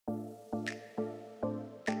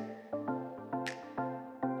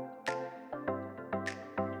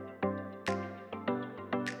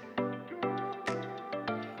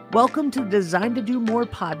Welcome to the Design to Do More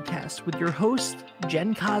podcast with your hosts,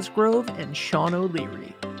 Jen Cosgrove and Sean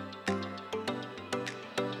O'Leary.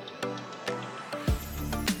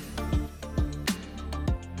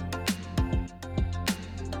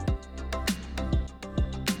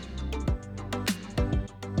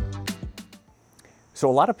 So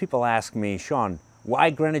a lot of people ask me, Sean, why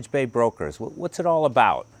Greenwich Bay Brokers? What's it all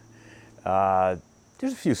about?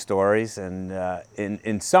 There's a few stories, and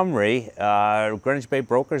in summary, Greenwich Bay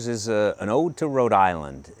Brokers is an ode to Rhode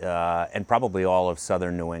Island and probably all of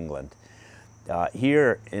southern New England.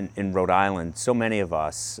 Here in Rhode Island, so many of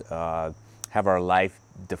us have our life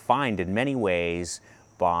defined in many ways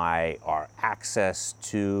by our access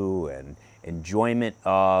to and enjoyment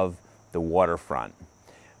of the waterfront.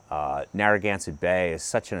 Narragansett Bay is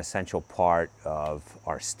such an essential part of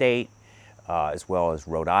our state, as well as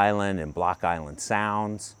Rhode Island and Block Island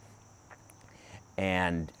Sounds.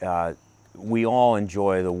 And we all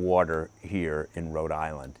enjoy the water here in Rhode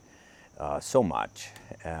Island so much,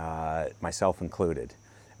 myself included.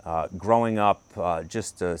 Growing up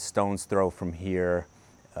just a stone's throw from here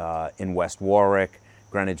in West Warwick,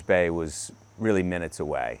 Greenwich Bay was really minutes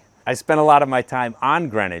away. I spent a lot of my time on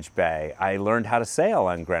Greenwich Bay. I learned how to sail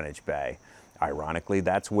on Greenwich Bay. Ironically,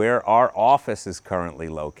 that's where our office is currently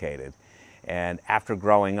located. And after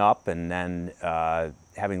growing up and then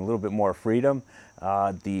having a little bit more freedom,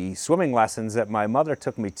 the swimming lessons that my mother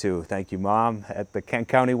took me to, thank you, Mom, at the Kent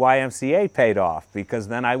County YMCA paid off, because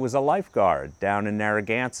then I was a lifeguard down in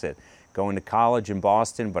Narragansett, going to college in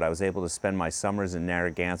Boston, but I was able to spend my summers in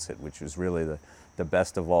Narragansett, which was really the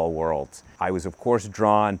best of all worlds. I was, of course,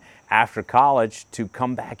 drawn after college to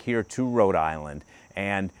come back here to Rhode Island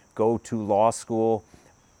and go to law school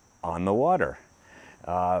on the water.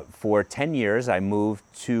 For 10 years, I moved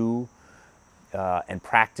to and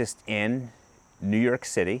practiced in New York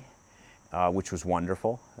City, which was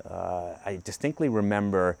wonderful. I distinctly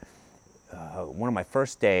remember one of my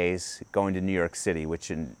first days going to New York City,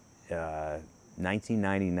 which in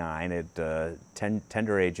 1999, at the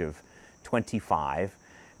tender age of 25,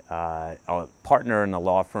 a partner in a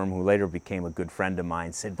law firm who later became a good friend of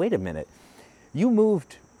mine said, "Wait a minute, you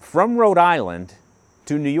moved from Rhode Island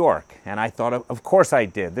to New York?" And I thought, of course I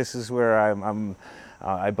did. This is where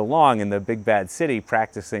I belong, in the big bad city,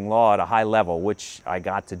 practicing law at a high level, which I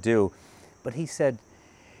got to do. But he said,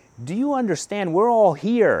 "Do you understand, we're all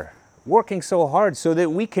here working so hard so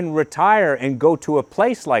that we can retire and go to a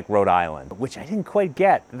place like Rhode Island," which I didn't quite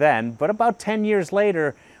get then. But about 10 years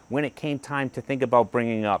later, when it came time to think about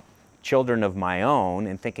bringing up children of my own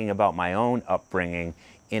and thinking about my own upbringing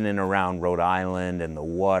in and around Rhode Island and the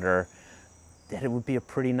water, that it would be a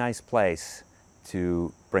pretty nice place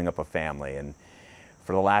to bring up a family. And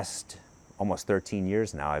for the last almost 13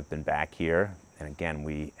 years now, I've been back here. And again,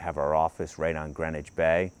 we have our office right on Greenwich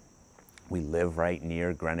Bay. We live right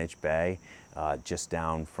near Greenwich Bay, just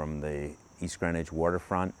down from the East Greenwich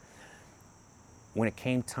waterfront. When it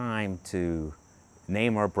came time to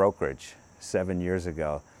name our brokerage 7 years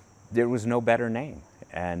ago, there was no better name.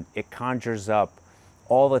 And it conjures up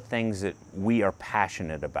all the things that we are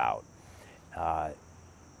passionate about.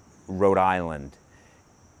 Rhode Island,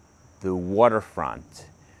 the waterfront,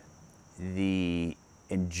 the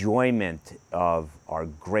enjoyment of our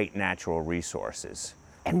great natural resources.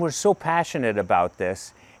 And we're so passionate about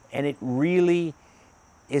this, and it really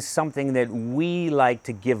is something that we like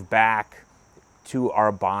to give back to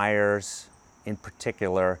our buyers in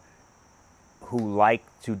particular, who like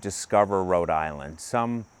to discover Rhode Island.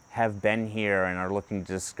 Some have been here and are looking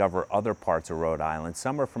to discover other parts of Rhode Island.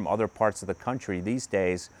 Some are from other parts of the country. These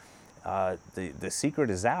days, the secret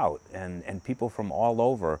is out, and people from all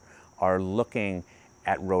over are looking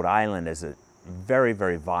at Rhode Island as a very,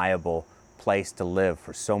 very viable place to live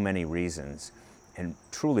for so many reasons. And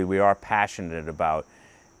truly, we are passionate about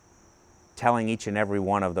telling each and every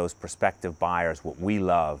one of those prospective buyers what we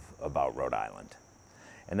love about Rhode Island.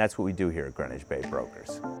 And that's what we do here at Greenwich Bay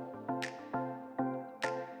Brokers.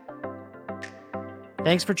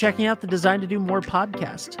 Thanks for checking out the Design to Do More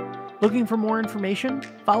podcast. Looking for more information?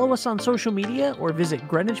 Follow us on social media or visit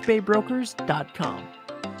greenwichbaybrokers.com.